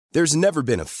There's never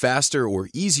been a faster or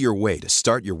easier way to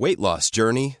start your weight loss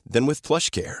journey than with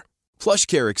PlushCare.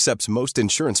 PlushCare accepts most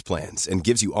insurance plans and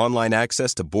gives you online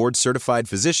access to board-certified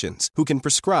physicians who can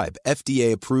prescribe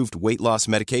FDA-approved weight loss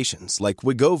medications like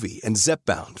Wegovy and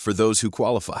Zepbound for those who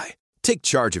qualify. Take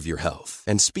charge of your health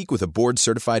and speak with a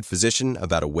board-certified physician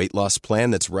about a weight loss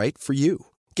plan that's right for you.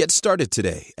 Get started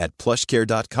today at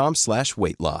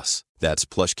plushcare.com/weight-loss. That's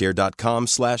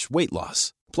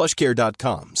plushcare.com/weight-loss.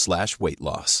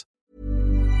 plushcare.com/weight-loss.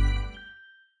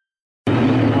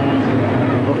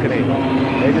 Look at him.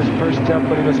 Made his first jump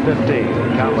when he was 15.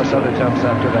 Countless other jumps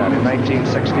after that. In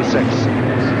 1966,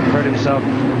 hurt himself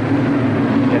in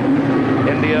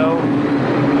Indio.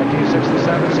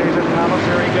 1967, Caesar's Palace.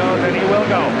 Here he goes, and he will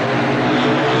go.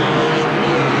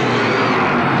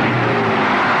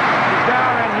 He's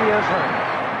down, and he is hurt.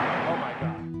 Oh, my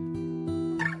God.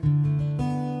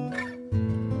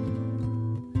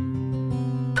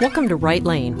 Welcome to Right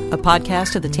Lane, a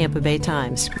podcast of the Tampa Bay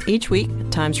Times. Each week,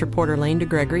 Times reporter Lane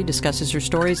DeGregory discusses her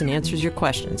stories and answers your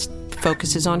questions. The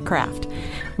focus is on craft.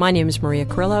 My name is Maria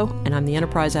Carrillo, and I'm the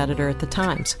enterprise editor at the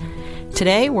Times.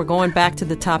 Today, we're going back to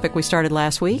the topic we started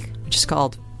last week, which is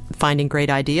called Finding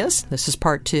Great Ideas. This is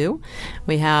part 2.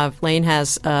 Lane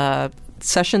has a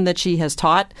session that she has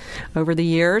taught over the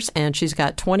years, and she's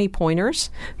got 20 pointers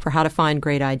for how to find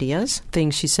great ideas,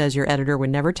 things she says your editor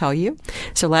would never tell you.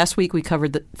 So last week we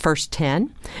covered the first 10,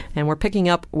 and we're picking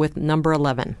up with number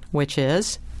 11, which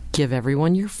is give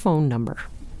everyone your phone number.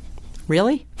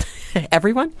 Really?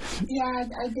 Everyone? Yeah,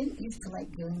 I didn't used to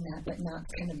like doing that, but now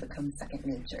it's kind of become second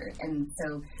nature. And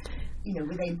so,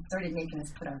 they started making us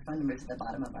put our phone numbers at the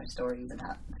bottom of our stories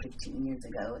about 15 years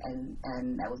ago, and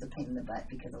that was a pain in the butt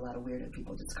because a lot of weirdo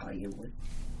people just call you with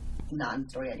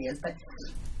non-story ideas. But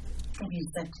if you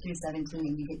set through 17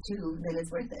 and you get 2, then it's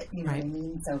worth it. You know what I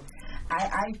mean? So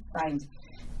I find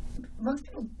most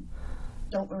people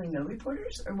don't really know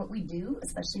reporters or what we do,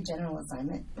 especially general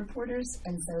assignment reporters,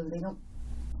 and so they don't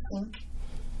think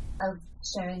of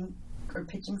sharing or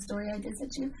pitching story ideas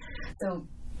at you. So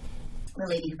the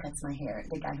lady who cuts my hair,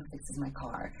 the guy who fixes my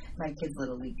car, my kid's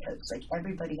little league coach, like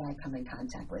everybody I come in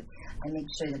contact with, I make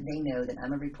sure that they know that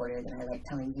I'm a reporter, that I like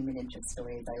telling human interest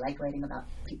stories, I like writing about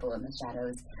people in the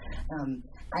shadows.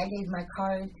 I gave my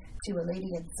card to a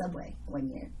lady at the Subway one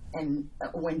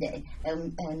day,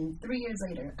 and 3 years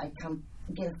later, I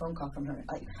get a phone call from her.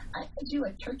 Like, I fed you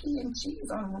a turkey and cheese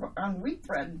on wheat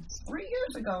bread 3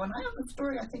 years ago, and I have a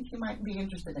story I think you might be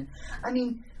interested in. I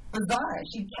mean, bizarre.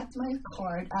 She kept my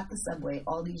card at the Subway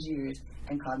all these years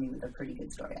and called me with a pretty good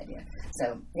story idea.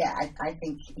 So, yeah, I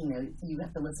think, you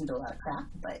have to listen to a lot of crap,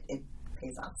 but it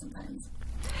pays off sometimes.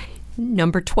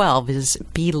 Number 12 is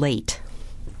be late.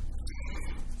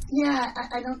 Yeah,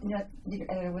 I don't know if your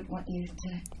editor would want you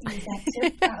to use that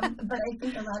tip, but I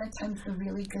think a lot of times the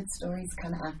really good stories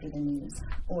come after the news,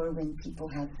 or when people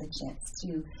have the chance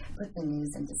to put the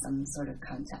news into some sort of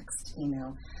context,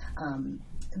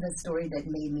 The story that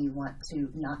made me want to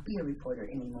not be a reporter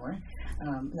anymore,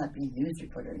 not be a news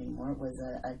reporter anymore, was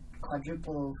a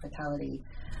quadruple fatality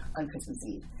on Christmas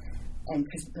Eve. And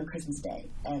Christmas Day,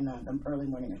 and the early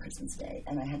morning of Christmas Day.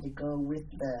 And I had to go with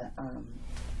the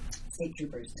state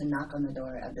troopers to knock on the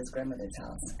door of this grandmother's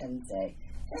house and say,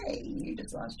 hey, you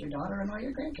just lost your daughter and all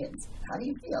your grandkids. How do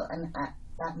you feel? And at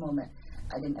that moment,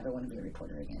 I didn't ever want to be a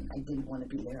reporter again. I didn't want to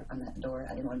be there on that door.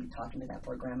 I didn't want to be talking to that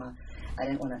poor grandma. I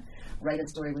didn't want to write a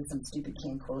story with some stupid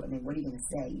canned quote. I mean, what are you going to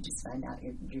say? You just find out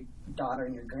your daughter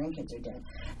and your grandkids are dead.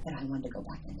 And I wanted to go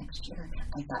back the next year.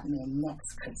 I thought, man,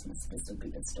 next Christmas, this would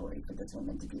be the story for this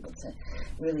woman to be able to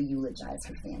really eulogize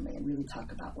her family and really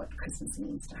talk about what Christmas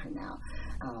means to her now.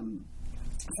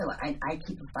 So I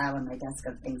keep a file on my desk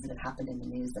of things that have happened in the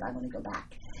news that I want to go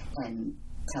back and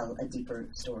tell a deeper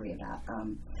story about.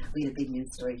 We had a big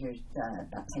news story here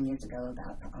about 10 years ago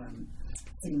about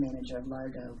city manager of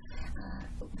Largo.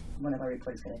 One of our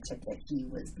reporters got a tip that he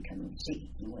was becoming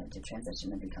she. He wanted to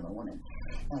transition and become a woman.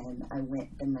 And I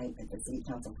went the night that the city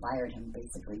council fired him,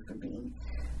 basically for being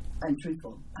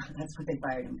untruthful. That's what they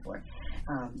fired him for.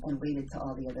 And waited till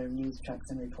all the other news trucks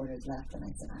and reporters left. And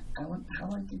I said, how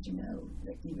long did you know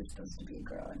that you were supposed to be a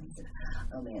girl? And he said,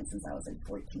 oh man, since I was like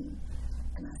 14.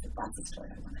 And I said, that's the story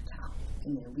I want to tell.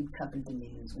 We've covered the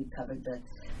news, we've covered the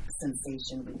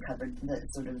sensation, we've covered the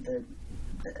sort of the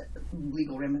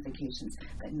legal ramifications,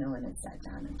 but no one had sat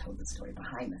down and told the story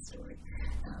behind the story.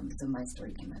 So my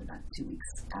story came out about 2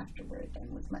 weeks afterward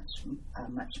and was much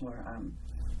more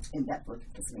in depth with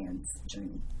this man's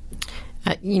journey.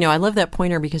 I love that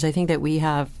pointer because I think that we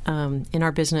have, in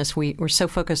our business, we're so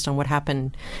focused on what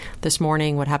happened this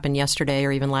morning, what happened yesterday,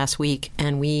 or even last week,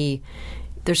 and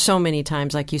there's so many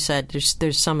times, like you said,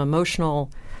 there's some emotional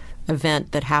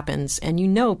event that happens, and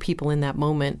people in that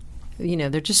moment,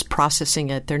 they're just processing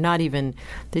it. They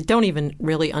don't even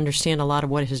really understand a lot of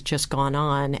what has just gone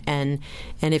on. And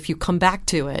if you come back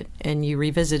to it and you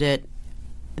revisit it,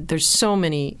 there's so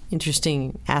many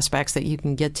interesting aspects that you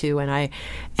can get to. And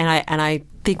I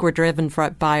think we're driven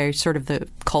by sort of the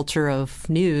culture of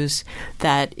news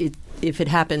that if it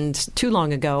happened too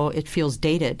long ago, it feels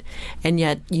dated. And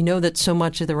yet, that so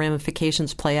much of the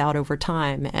ramifications play out over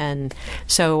time. And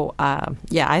so,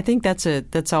 I think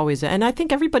that's always, and I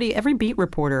think every beat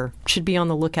reporter should be on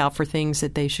the lookout for things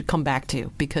that they should come back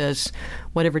to, because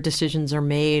whatever decisions are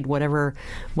made, whatever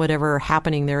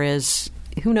happening there is,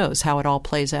 who knows how it all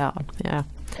plays out. Yeah.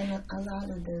 And a lot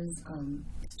of those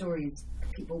stories,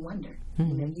 people wonder.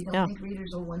 Mm-hmm. You don't think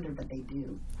readers will wonder, but they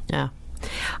do. Yeah.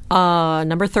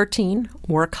 Number 13,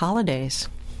 work holidays.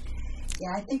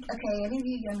 Yeah, I think, any of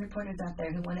you young reporters out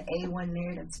there who want an A1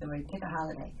 narrative story, pick a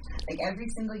holiday. Like every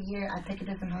single year, I pick a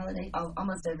different holiday.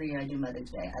 Almost every year I do Mother's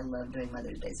Day. I love doing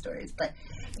Mother's Day stories. But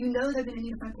they're going to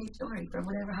need a front page story for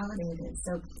whatever holiday it is.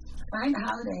 So find a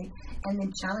holiday and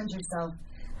then challenge yourself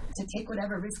to take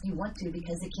whatever risk you want to,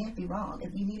 because it can't be wrong.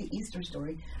 If you need an Easter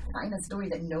story, find a story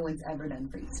that no one's ever done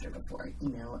for Easter before,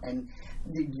 and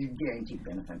you're guaranteed to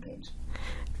be on the front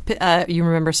page. You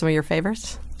remember some of your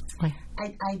favorites?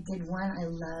 I did one I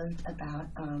loved about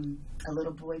a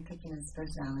little boy picking his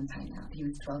first Valentine out. He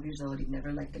was 12 years old. He'd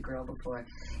never liked a girl before,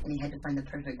 and he had to find the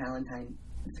perfect Valentine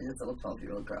for this little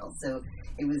 12-year-old girl. So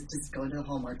it was just going to the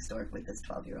Hallmark store with this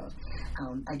 12-year-old.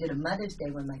 I did a Mother's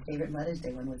Day one. My favorite Mother's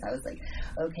Day one was, I was like,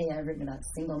 okay, I've written about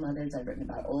single mothers, I've written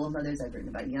about old mothers, I've written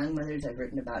about young mothers, I've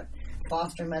written about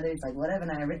foster mothers, like whatever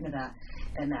I've written about.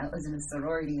 And I was in a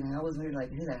sorority, and I always wondered,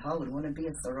 like, who the hell would want to be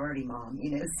a sorority mom,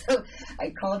 So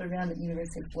I called around at the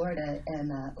University of Florida, and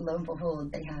lo and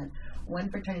behold, they had one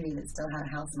fraternity that still had a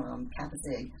house mom, Kappa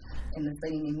Sig, and this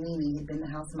lady named Mimi had been the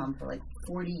house mom for like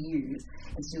 40 years,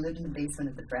 and she lived in the basement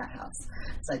of the frat house.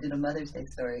 So I did a Mother's Day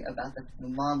story about the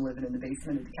mom living in the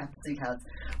basement of the Kappa Sig house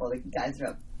while the guys are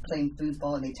up playing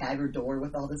foosball, and they tag her door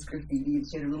with all this graffiti, and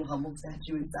she had her little humble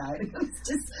statue inside. It was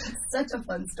just such a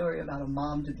fun story about a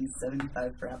mom to these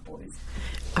 75 frat boys.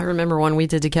 I remember one we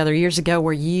did together years ago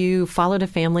where you followed a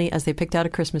family as they picked out a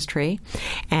Christmas tree,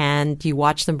 and you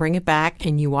watched them bring it back,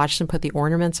 and you watched them put the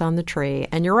ornaments on the tree.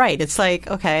 And you're right. It's like,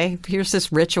 okay, here's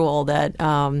this ritual that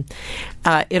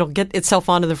it'll get itself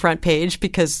onto the front page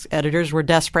because editors were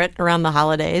desperate around the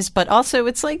holidays. But also,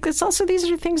 it's also these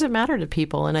are things that matter to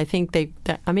people. And I think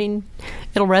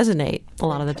it'll resonate a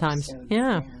lot of the times.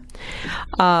 Yeah.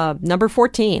 Number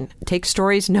 14, take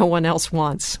stories no one else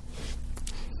wants.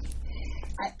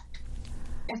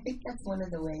 I think that's one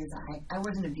of the ways I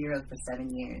was in a bureau for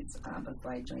 7 years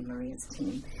before I joined Maria's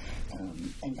team,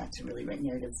 and got to really write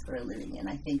narratives for a living. And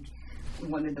I think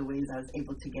one of the ways I was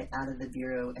able to get out of the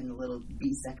bureau and the little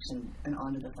B section and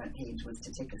onto the front page was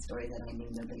to take a story that I knew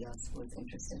nobody else was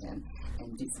interested in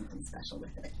and do something special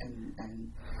with it.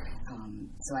 And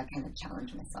so I kind of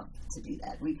challenged myself to do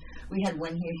that. We had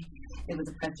one here. It was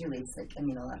a press release. A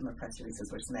lot of my press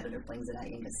releases where some editor flings it at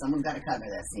you because someone's got to cover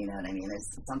this. You know what I mean? There's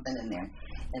something in there.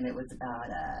 And it was about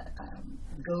a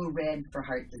Go Red for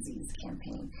Heart Disease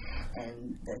campaign.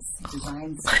 And this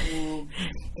design school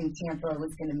in Tampa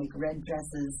was going to make red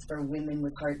dresses for women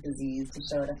with heart disease to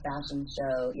show at a fashion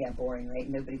show. Yeah, boring, right?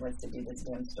 Nobody wants to do this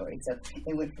damn story. So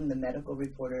it went from the medical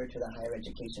reporter to the higher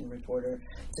education reporter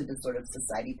to the sort of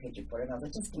society page reporter. And I was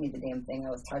like, just give me the damn thing. I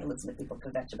was tired of listening to people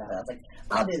kvetch about it. I was like,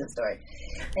 I'll do the story.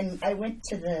 And I went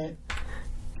to the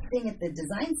thing at the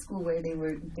design school where they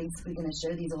were basically going to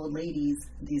show these old ladies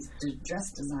these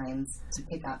dress designs to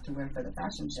pick out to wear for the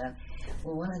fashion show.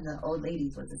 Well, one of the old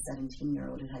ladies was a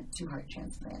 17-year-old who had 2 heart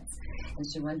transplants, and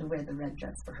she wanted to wear the red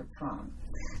dress for her prom.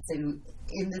 So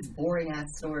in this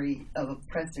boring-ass story of a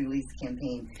press release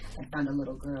campaign, I found a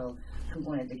little girl who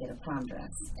wanted to get a prom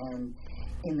dress. And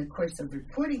in the course of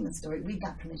reporting the story, we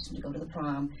got permission to go to the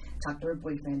prom, talk to her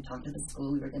boyfriend, talk to the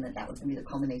school. That was going to be the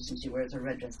culmination. She wears her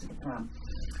red dress to the prom.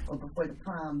 Well, before the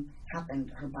prom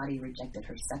happened, her body rejected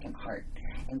her second heart,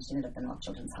 and she ended up in All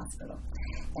Children's Hospital.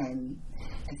 And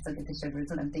I still get the shivers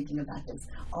when I'm thinking about this.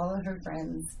 All of her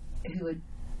friends who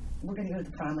were going to go to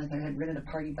the prom with her had rented a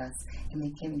party bus, and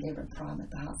they came and gave her a prom at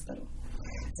the hospital.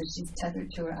 So she's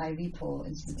tethered to her IV pole,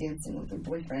 and she's dancing with her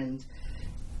boyfriend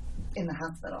in the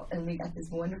hospital. And we got this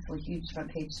wonderful, huge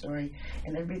front page story,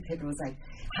 and every paper was like,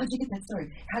 how'd you get that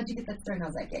story? How'd you get that story? And I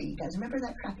was like, yeah, you guys remember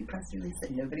that crappy press release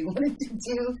that nobody wanted to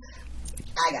do?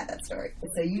 I got that story.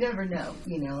 So you never know,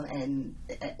 and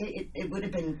it would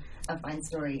have been a fine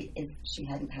story if she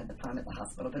hadn't had the prom at the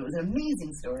hospital, but it was an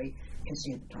amazing story because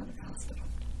she had the prom at the hospital.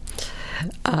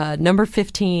 Number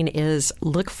 15 is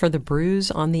Look for the Bruise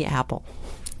on the Apple.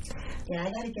 Yeah,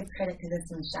 I got to give credit to this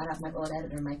one. Shout out my old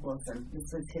editor, Mike Wilson.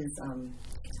 This was his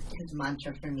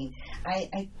mantra for me.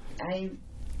 I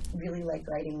really like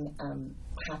writing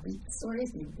happy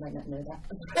stories. You might not know that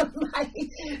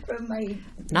from my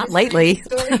not lately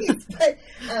stories, but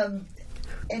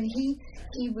and he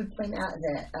would point out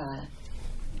that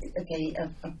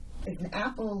if an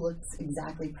apple looks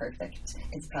exactly perfect,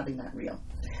 it's probably not real.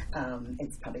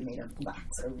 It's probably made of wax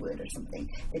or wood or something.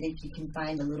 But if you can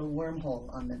find a little wormhole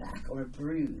on the back or a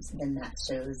bruise, then that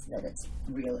shows that it's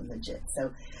real and legit.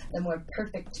 So the more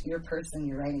perfect your person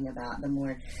you're writing about, the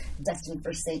more destined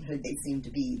for sainthood they seem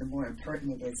to be, the more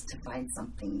important it is to find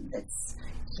something that's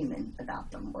human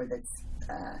about them, or that's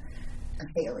a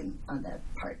failing on their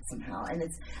part somehow. And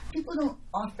people don't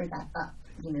offer that up.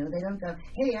 They don't go,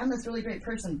 hey, I'm this really great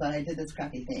person, but I did this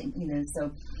crappy thing,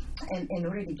 So, and in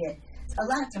order to get, a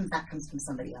lot of times that comes from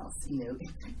somebody else,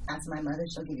 Ask my mother,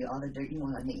 she'll give you all the dirt you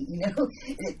want on me,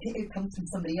 It comes from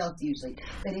somebody else usually.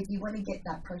 But if you want to get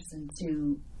that person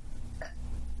to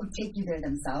take you there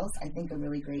themselves, I think a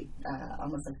really great,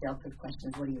 almost a fail-proof question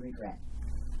is, what do you regret?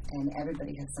 And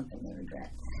everybody has something they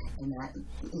regret. And that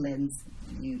lends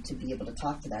you to be able to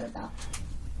talk to them about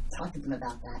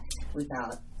that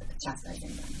without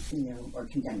chastising them, or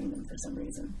condemning them for some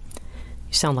reason.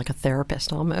 You sound like a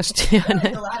therapist almost. A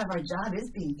lot of our job is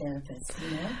being therapists,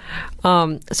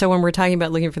 So when we're talking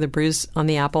about looking for the bruise on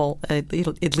the apple,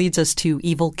 it leads us to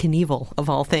Evel Knievel, of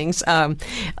all things.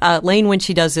 Lane, when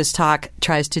she does this talk,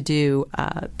 tries to do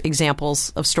examples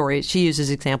of stories. She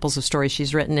uses examples of stories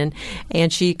she's written,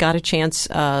 and she got a chance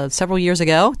several years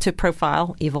ago to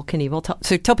profile Evel Knievel.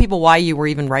 So tell people why you were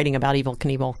even writing about Evel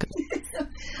Knievel.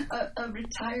 A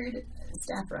retired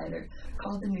staff writer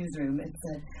called the newsroom and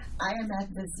said, I am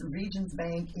at this Regions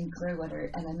Bank in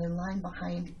Clearwater, and I'm in line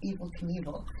behind Evel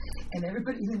Knievel. And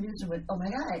everybody in the newsroom went, oh my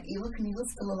God, Evel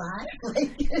Knievel's still alive?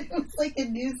 It was like a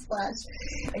news flash.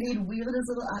 And he'd wheeled his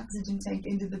little oxygen tank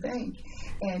into the bank.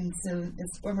 And so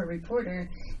this former reporter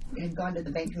had gone to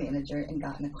the bank manager and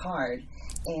gotten a card.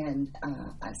 And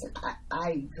I said,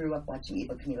 I grew up watching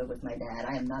Evel Knievel with my dad.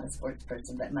 I am not a sports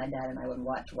person, but my dad and I would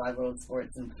watch Wide World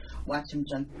Sports and watch him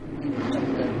jump the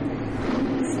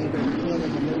saber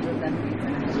cannon and those were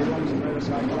memories. He runs a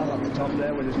motorcycle up the top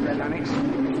there with his red annex. He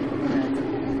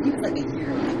was like a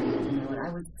hero, and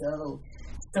I was so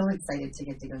excited to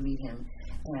get to go meet him.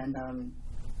 And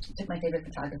took my favorite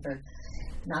photographer,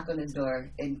 knock on his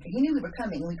door, and he knew we were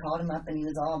coming. We called him up, and he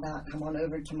was all about, come on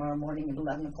over tomorrow morning at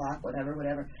 11 o'clock,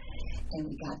 whatever. And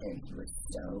we got there, and he was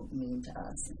so mean to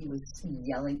us. He was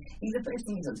yelling. The first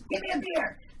thing he goes, give me a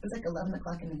beer! It was like 11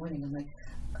 o'clock in the morning. I'm like,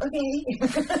 okay.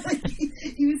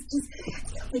 He was just,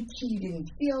 like, he didn't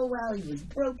feel well. He was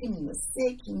broken. He was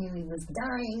sick. He knew he was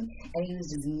dying. And he was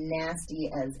just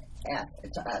nasty as F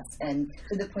to us. And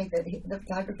to the point that the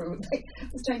photographer was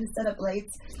trying to set up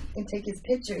lights and take his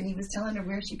picture. And he was telling her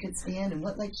where she could stand and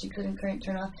what lights she could and couldn't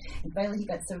turn off. And finally he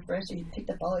got so frustrated, he picked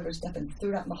up all of her stuff and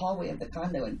threw it out in the hallway of the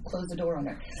condo and closed the door on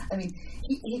her. I mean,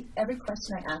 he every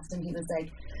question I asked him, he was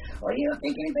like, well, you don't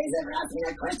think anybody's ever asked me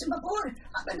that question before?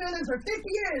 I've been doing this for 50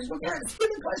 years. What kind of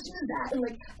stupid question is that?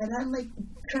 And I'm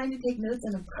trying to take notes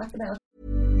and I'm cracking out.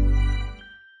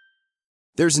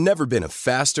 There's never been a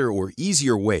faster or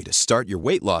easier way to start your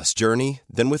weight loss journey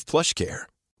than with PlushCare.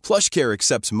 PlushCare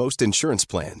accepts most insurance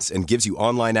plans and gives you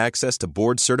online access to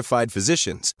board-certified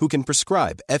physicians who can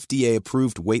prescribe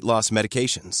FDA-approved weight loss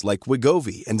medications like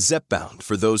Wegovy and Zepbound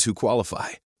for those who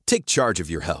qualify. Take charge of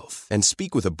your health and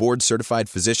speak with a board-certified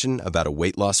physician about a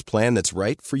weight loss plan that's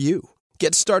right for you.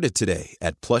 Get started today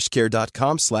at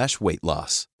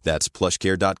plushcare.com/weight-loss. That's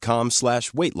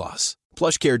plushcare.com/weight-loss.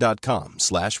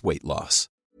 plushcare.com/weight-loss.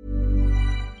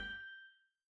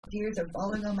 Tears are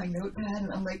falling on my notepad,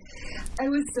 and I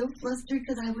was so flustered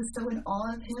because I was so in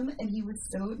awe of him, and he was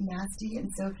so nasty. And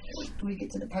so when we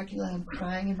get to the parking lot, I'm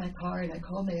crying in my car, and I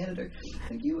call my editor,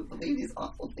 you would believe these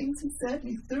awful things he said, and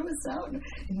he threw us out. And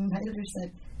my editor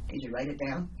said, did you write it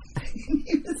down?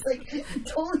 He was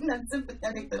totally not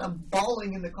sympathetic that I'm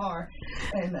bawling in the car.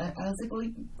 And I was like, well,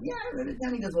 yeah, I wrote it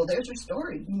down. He goes, well, there's your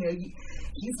story.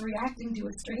 He's reacting to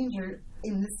a stranger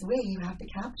in this way. You have to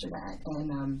capture that.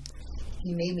 And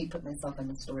he made me put myself in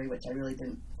the story, which I really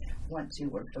didn't want to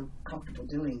or feel comfortable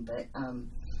doing, but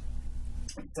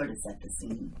it sort of set the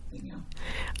scene,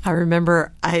 I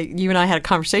remember you and I had a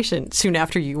conversation soon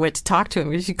after you went to talk to him,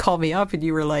 because you called me up and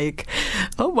you were like,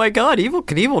 oh my God, Evel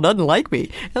Knievel doesn't like me.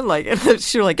 And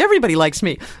she was like, everybody likes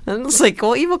me. And it's like,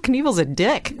 well, Evel Knievel's a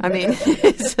dick. I mean,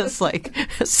 it's just so.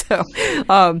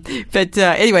 But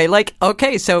anyway,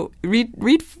 okay, so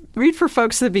read read for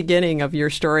folks the beginning of your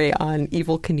story on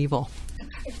Evel Knievel.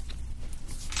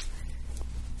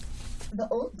 The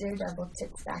old daredevil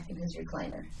tips back in his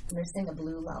recliner, nursing a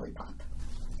blue lollipop.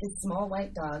 His small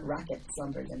white dog, Rocket,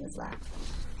 slumbers in his lap.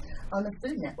 On the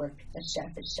Food Network, a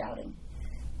chef is shouting.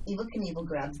 Evel Knievel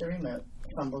grabs the remote,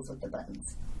 fumbles with the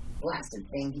buttons. Blasted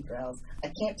thing, he growls.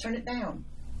 I can't turn it down.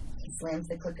 He slams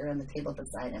the clicker on the table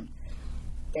beside him,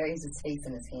 buries his face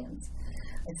in his hands.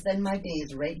 I spend my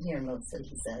days right here mostly,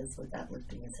 he says, without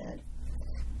lifting his head.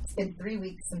 It's been 3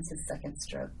 weeks since his second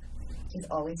stroke. He's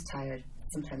always tired,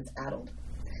 sometimes addled.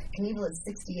 Knievel is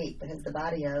 68, but has the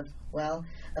body of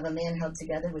a man held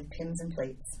together with pins and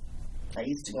plates. I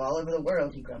used to go all over the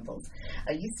world, he grumbles.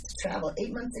 I used to travel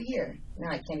 8 months a year. Now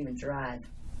I can't even drive.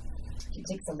 He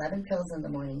takes 11 pills in the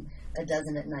morning, a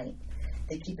dozen at night.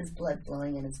 They keep his blood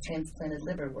flowing and his transplanted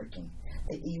liver working.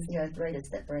 They ease the arthritis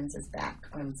that burns his back,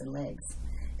 arms, and legs.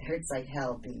 It hurts like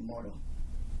hell being mortal.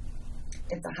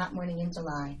 It's a hot morning in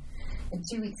July. In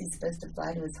 2 weeks, he's supposed to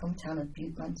fly to his hometown of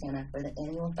Butte, Montana for the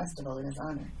annual festival in his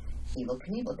honor, Evel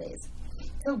Knievel Days.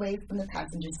 He'll wave from the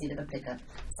passenger seat of a pickup,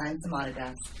 sign some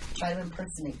autographs, try to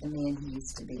impersonate the man he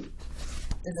used to be.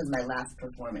 This is my last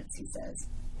performance, he says.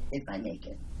 If I make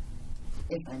it.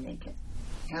 If I make it.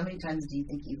 How many times do you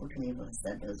think Evel Knievel has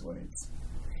said those words?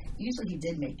 Usually he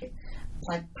did make it,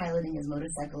 piloting his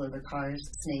motorcycle over cars,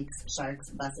 snakes, sharks,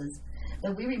 buses.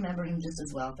 But we remember him just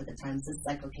as well for the times this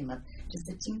cycle came up just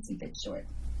a teensy bit short.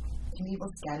 Knievel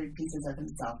scattered pieces of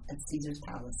himself at Caesar's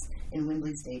Palace, in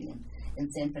Wembley Stadium,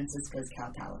 in San Francisco's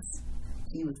Cow Palace.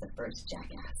 He was the first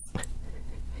jackass.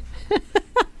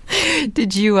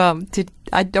 Did you,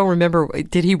 I don't remember,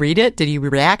 did he read it? Did he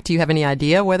react? Do you have any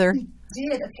idea whether? He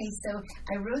did. Okay, so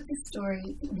I wrote the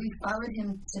story. We followed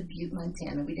him to Butte,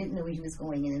 Montana. We didn't know where he was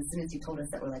going, and as soon as he told us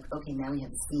that, we're like, okay, now we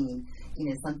have a scene,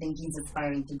 something he's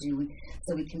aspiring to do.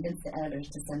 So we convinced the editors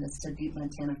to send us to Butte,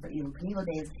 Montana for Evel Knievel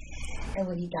Days. And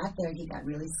when he got there, he got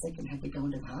really sick and had to go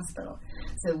into the hospital.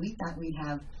 So we thought we'd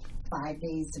have 5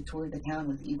 days to tour the town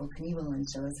with Evel Knievel and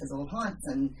show us his old haunts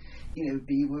and,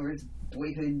 be where his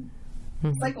boyhood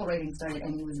cycle writing started,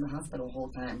 and he was in the hospital the whole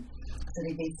time. So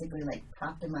they basically,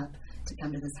 propped him up to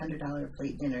come to this $100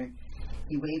 plate dinner.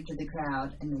 He waved to the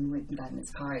crowd and then went and got in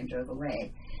his car and drove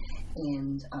away.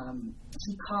 And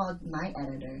he called my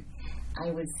editor.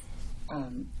 I was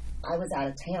out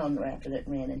of town right after that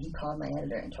ran, and he called my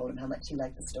editor and told him how much he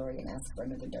liked the story and asked for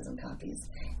another dozen copies.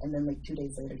 And then 2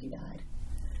 days later, he died.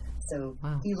 So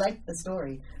He liked the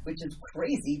story, which is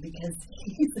crazy because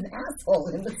he's an asshole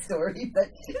in the story, but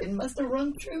it must have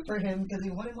rung true for him because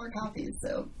he wanted more copies.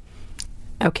 So.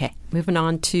 Okay, moving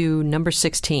on to number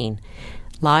 16.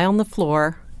 Lie on the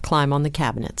floor, climb on the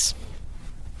cabinets.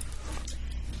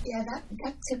 Yeah,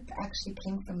 that tip actually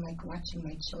came from watching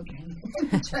my children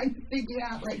and trying to figure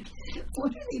out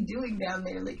what are they doing down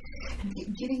there,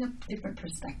 getting a different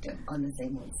perspective on the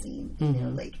same old scene.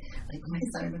 Mm-hmm. Like my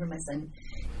son. I remember my son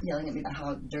yelling at me about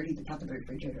how dirty the top of the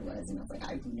refrigerator was, and I was like,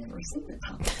 I've never seen the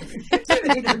top of the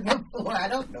refrigerator before. I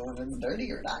don't know if it's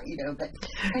dirty or not, but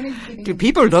kind of do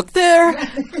people look there?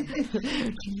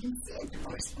 Can you see it? Of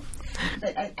course.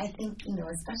 But I think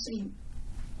especially.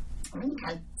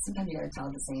 Sometimes you got to tell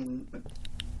the same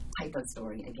type of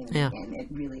story again and again. It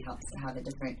really helps to have a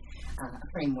different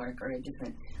framework or a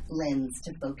different lens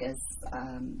to focus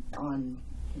on.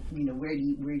 Where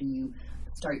do you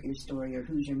start your story, or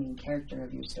who's your main character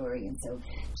of your story, and so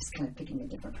just kind of picking a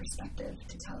different perspective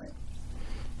to tell it.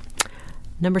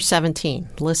 Number 17.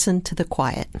 Listen to the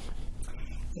quiet.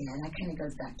 Yeah, that kind of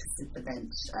goes back to sit the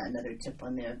bench. Another tip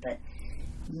on there, but.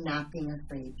 Not being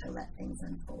afraid to let things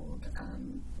unfold,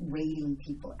 waiting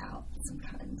people out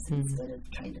sometimes instead of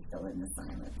trying to fill in the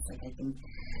silence. I think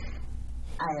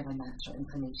I have a natural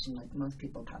inclination, like most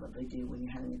people probably do, when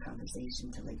you're having a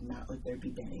conversation, to not let there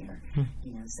be dead air.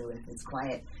 So if it's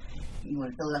quiet, you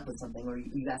want to fill it up with something, or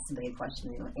you ask somebody a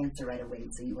question, they don't answer right away,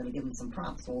 so you want to give them some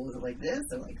prompts. Well, is it like this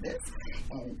or like this?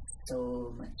 And it's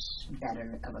so much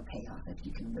better of a payoff if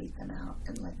you can wait them out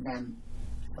and let them.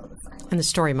 And the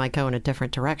story might go in a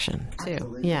different direction, too.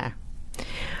 Absolutely. Yeah.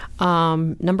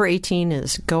 Number 18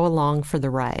 is go along for the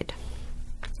ride.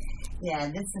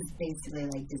 Yeah, this is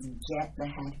basically just get the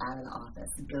heck out of the office.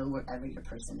 Go wherever your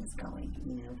person is going,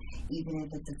 even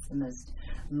if it's the most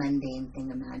mundane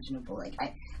thing imaginable.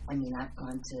 I've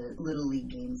gone to Little League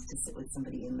games to sit with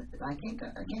somebody, and I can't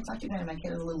talk to you tonight. My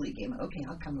kid has a Little League game. Okay,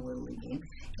 I'll come to Little League game.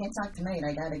 Can't talk tonight.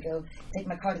 I gotta go take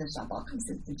my car to the shop. I'll come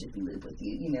sit to Jiffy Lube with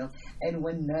you, And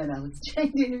one nun, I was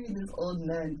trying to interview this old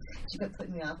nun. She kept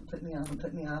putting me off,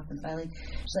 and finally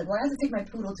she's like, well, I have to take my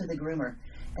poodle to the groomer.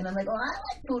 And I'm like, oh, I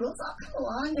like poodles. I'll come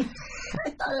along. I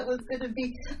thought it was going to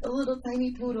be a little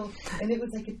tiny poodle. And it was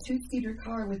like a 2-seater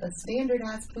car with a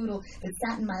standard-ass poodle that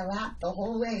sat in my lap the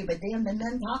whole way. But damn, the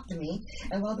men talked to me.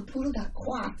 And while the poodle got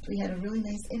quaffed, we had a really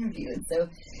nice interview. And so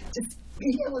just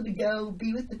being able to go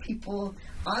be with the people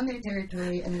on their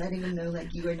territory and letting them know,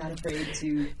 like, you are not afraid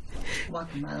to walk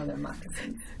a mile in their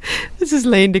moccasins. This is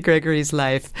Lane DeGregory's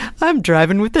life. I'm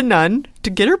driving with a nun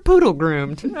to get her poodle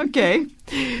groomed. Okay.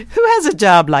 Who has a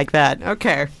job like that?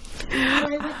 Okay.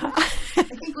 I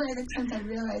think one of the times I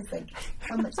realized, like,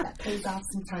 how much that pays off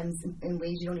sometimes in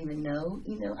ways you don't even know.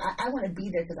 You know, I want to be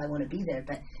there because I want to be there,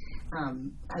 but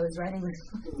I was riding with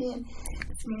one man.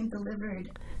 This man delivered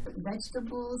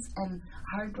vegetables and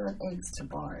hard-boiled eggs to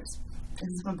bars. This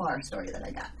is from a bar story that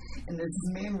I got. And this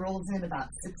man rolls in about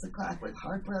 6 o'clock with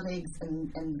hard-boiled eggs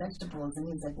and vegetables. And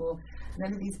he's like, well,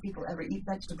 none of these people ever eat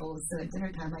vegetables, so at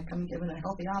dinner time I come give them a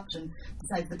healthy option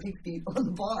besides the pig feed on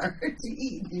the bar to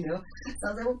eat, you know. So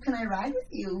I was like, well, can I ride with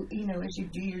you, you know, as you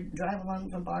do your drive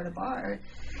along from bar to bar?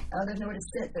 There's nowhere to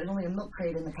sit. There's only a milk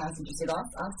crate in the passenger seat.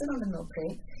 I'll sit on the milk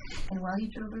crate. And while he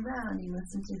drove around, he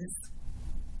listened to this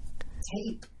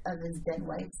tape of his dead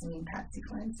wife singing Patsy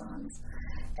Cline songs.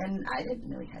 And I didn't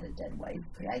know he had a dead wife,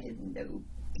 but I didn't know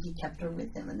he kept her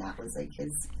with him, and that was like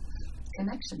his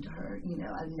connection to her. You know,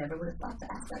 I never would have thought to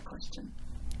ask that question.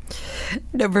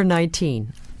 Number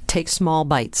 19, take small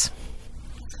bites.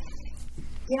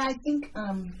 Yeah, I think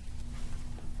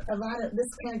a lot of this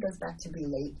kind of goes back to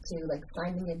Relate too, like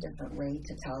finding a different way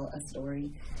to tell a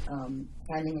story,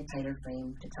 finding a tighter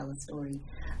frame to tell a story,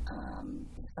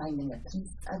 finding a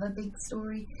piece of a big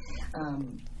story.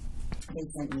 They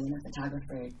sent me and a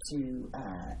photographer to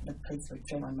the place where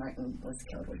Trayvon Martin was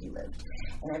killed, where he lived.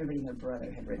 And everybody and their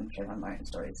brother had written Trayvon Martin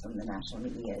stories from the national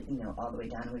media, you know, all the way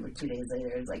down. And we were 2 days later.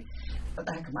 It was like, what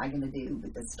the heck am I going to do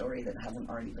with this story that hasn't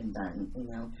already been done, you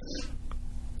know?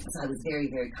 So I was very,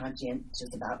 very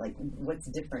conscientious about, like, what's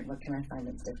different? What can I find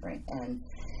that's different? And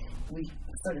we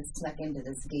sort of snuck into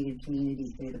this gated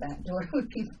community through the back door where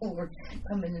people were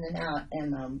coming in and out.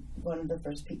 And one of the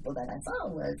first people that I saw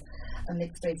was a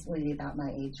mixed-race lady about my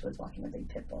age who was walking a big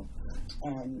pit bull.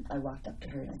 And I walked up to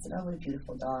her and I said, oh, what a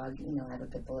beautiful dog. You know, I have a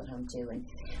pit bull at home too. And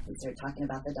we started talking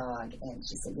about the dog. And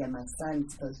she said, yeah, my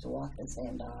son's supposed to walk this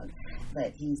damn dog,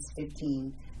 but he's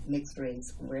 15, mixed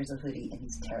race, wears a hoodie, and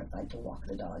he's terrified to walk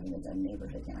the dog in his own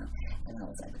neighborhood now. And I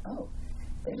was like, oh,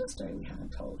 there's a story we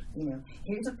haven't told. You know,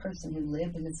 here's a person who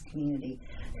lived in this community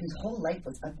whose whole life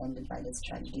was upended by this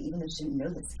tragedy, even though she didn't know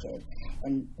this kid.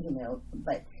 And, you know,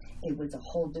 but it was a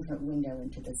whole different window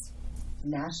into this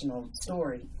national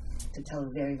story to tell a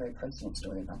very, very personal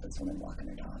story about this woman walking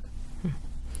her dog.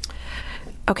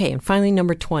 Okay, and finally,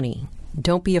 number 20,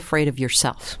 don't be afraid of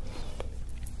yourself.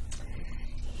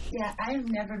 Yeah, I've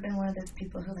never been one of those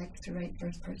people who likes to write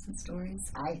first-person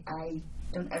stories. I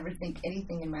don't ever think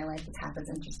anything in my life is half as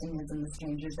interesting as in the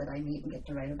strangers that I meet and get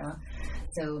to write about.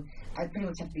 So I pretty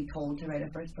much have to be told to write a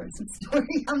first-person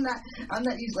story. I'm not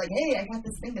usually like, hey, I got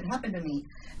this thing that happened to me.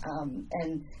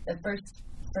 And the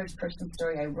first-person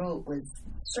story I wrote was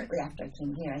shortly after I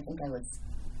came here. I think I was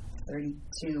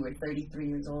 32 or 33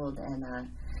 years old, and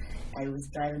I was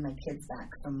driving my kids back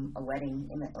from a wedding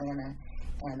in Atlanta,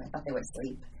 and I thought they were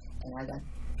asleep. And I got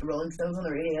Rolling Stones on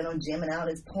the radio, and I'm jamming out.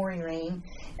 It's pouring rain,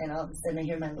 and all of a sudden I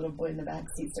hear my little boy in the back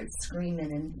seat start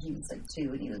screaming, and he was like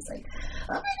 2, and he was like,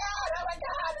 oh my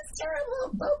God, it's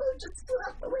terrible. Bobo just flew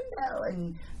out the window.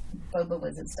 And Bobo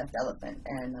was a stuffed elephant.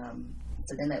 And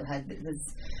so then I had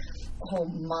this whole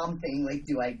mom thing, like,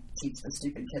 do I teach the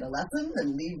stupid kid a lesson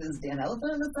and leave this damn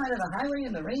elephant on the side of the highway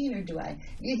in the rain, or do I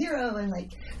be a hero and, like,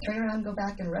 turn around and go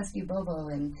back and rescue Bobo?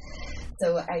 And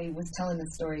so I was telling the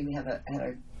story. We had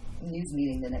our news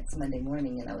meeting the next Monday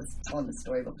morning, and I was telling the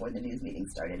story before the news meeting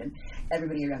started, and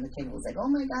everybody around the table was like, oh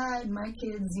my God, my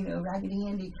kids, you know, Raggedy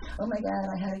Andy, oh my God,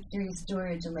 I had a Curious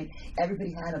George, and like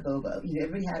everybody had a Bobo, you know,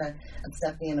 everybody had a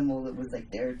stuffed animal that was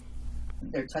like their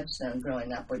touchstone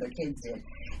growing up, or their kids did.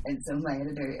 And so my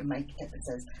editor, Mike,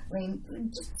 says, Lane,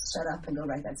 just shut up and go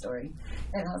write that story.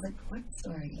 And I was like, what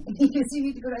story? And he goes, you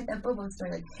need to go write that Bobo story.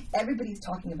 Like, everybody's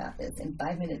talking about this. And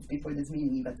 5 minutes before this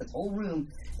meeting, you got this whole room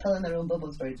telling their own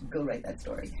Bobo stories. Go write that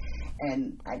story.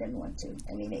 And I didn't want to,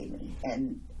 and he made me.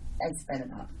 And I spent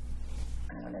about,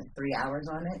 3 hours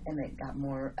on it, and it got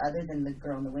more, other than the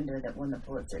girl in the window that won the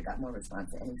Pulitzer, it got more response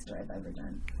to any story I've ever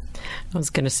done. I was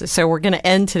going to say, so we're going to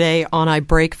end today on I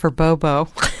Break for Bobo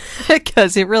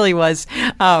because it really was.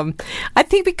 I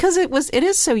think because it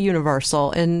is so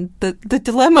universal, and the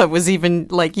dilemma was even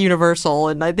like universal,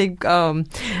 and I think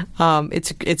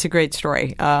it's a great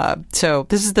story. So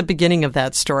this is the beginning of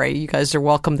that story. You guys are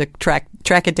welcome to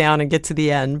track it down and get to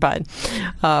the end, but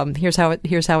here's how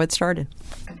it started.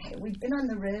 Okay, we've been on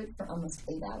the road for almost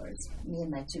 8 hours, me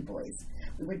and my 2 boys.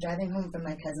 We were driving home from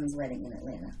my cousin's wedding in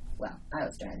Atlanta. Well, I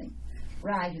was driving.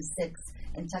 Rye, who's 6,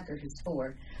 and Tucker, who's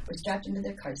 4, were strapped into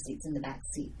their car seats in the back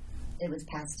seat. It was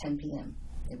past 10 p.m.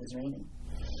 It was raining.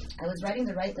 I was riding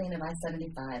the right lane of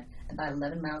I-75, about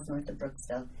 11 miles north of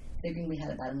Brooksville, figuring we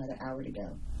had about another hour to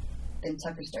go. Then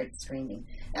Tucker started screaming.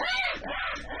 Ah!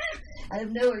 Ah! Ah! Out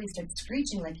of nowhere, he starts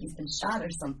screeching like he's been shot or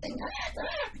something. Ah!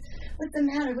 Ah! What's the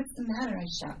matter? What's the matter? I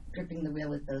shout, gripping the wheel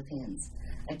with both hands.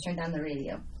 I turn down the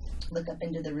radio, look up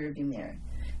into the rearview mirror.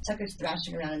 Tucker's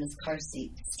thrashing around in his car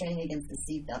seat, straining against the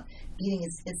seatbelt, beating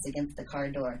his fists against the car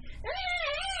door.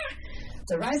 Ah!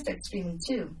 So Rye starts screaming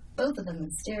too, both of them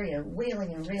in stereo,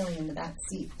 wailing and railing in the back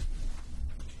seat.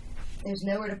 There's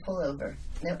nowhere to pull over,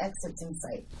 no exits in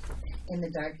sight. In the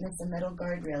darkness, a metal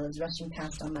guardrail is rushing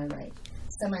past on my right.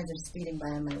 Semis are speeding by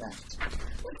on my left.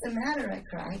 What's the matter? I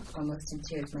cry, almost in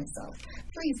tears myself.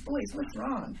 Please, boys, what's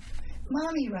wrong?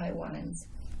 Mommy, Rye whines.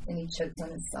 Then he chokes on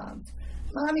his sobs.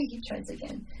 Mommy, he tries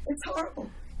again. It's horrible.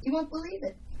 You won't believe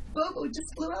it. Bobo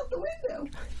just flew out the window.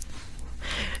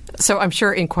 So I'm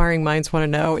sure inquiring minds want to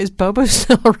know, is Bobo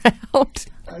still around? Oh,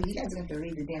 you guys have to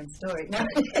read the damn story. No.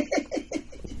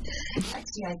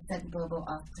 Actually, I sent Bobo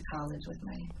off to college with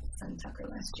my son Tucker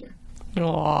last year.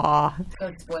 Aww.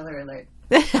 Oh, spoiler alert.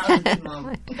 I was a good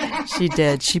mom. She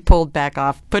did. She pulled back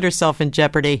off, put herself in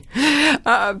jeopardy.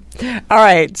 All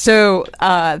right. So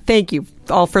thank you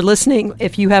all for listening.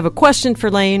 If you have a question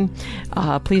for Lane,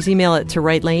 please email it to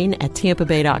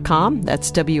writelane@tampabay.com.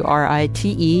 That's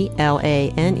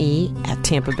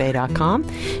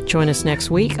WRITELANE@tampabay.com. Join us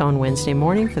next week on Wednesday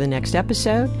morning for the next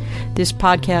episode. This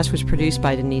podcast was produced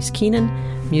by Denise Keenan.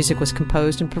 Music was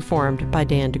composed and performed by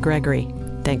Dan DeGregory.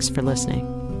 Thanks for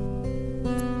listening.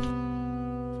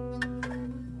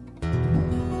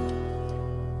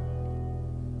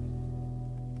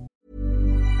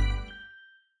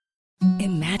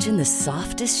 Imagine the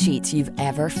softest sheets you've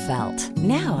ever felt.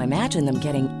 Now imagine them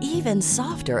getting even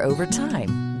softer over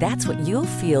time. That's what you'll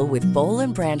feel with Boll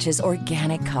 & Branch's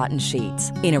organic cotton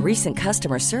sheets. In a recent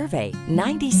customer survey,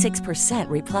 96%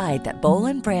 replied that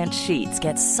Boll & Branch sheets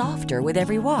get softer with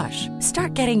every wash.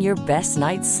 Start getting your best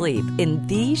night's sleep in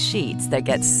these sheets that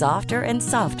get softer and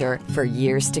softer for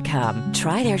years to come.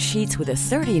 Try their sheets with a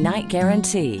 30-night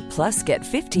guarantee. Plus, get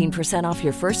 15% off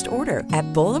your first order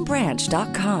at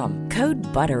bollandbranch.com. Code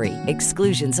BUTTERY.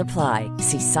 Exclusions apply.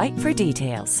 See site for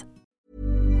details.